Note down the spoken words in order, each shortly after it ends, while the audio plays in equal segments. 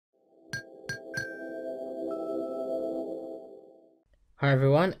Hi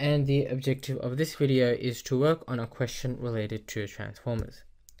everyone, and the objective of this video is to work on a question related to transformers.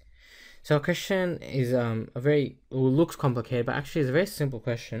 So a question is looks complicated, but actually is a very simple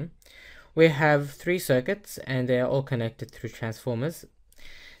question. We have three circuits and they are all connected through transformers.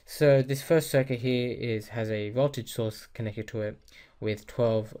 So this first circuit here has a voltage source connected to it with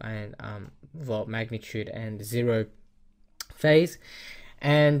 12 volt magnitude and 0 phase,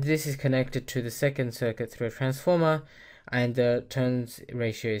 and this is connected to the second circuit through a transformer, and the turns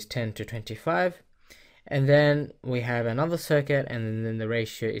ratio is 10 to 25. And then we have another circuit, and then the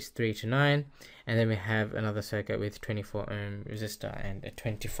ratio is 3 to 9. And then we have another circuit with 24 ohm resistor and a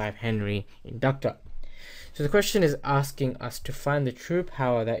 25 Henry inductor. So the question is asking us to find the true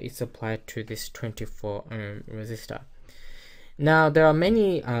power that is applied to this 24 ohm resistor. Now there are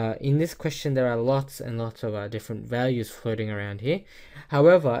many, in this question there are lots and lots of different values floating around here.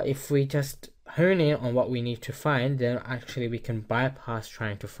 However, if we just hone in on what we need to find, then actually we can bypass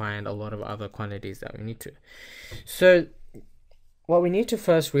trying to find a lot of other quantities that we need to. So what we need to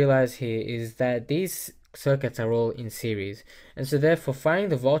first realize here is that these circuits are all in series, and so therefore finding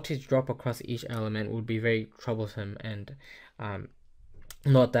the voltage drop across each element would be very troublesome and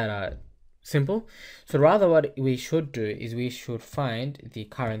not that simple. So rather what we should do is we should find the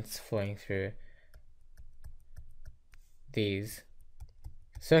currents flowing through these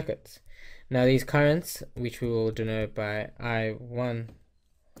circuits. Now these currents, which we will denote by I1,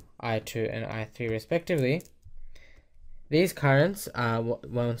 I2 and I3 respectively, these currents,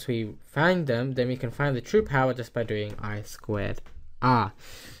 once we find them, then we can find the true power just by doing I squared R.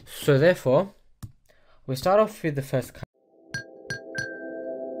 So therefore, we start off with the first current.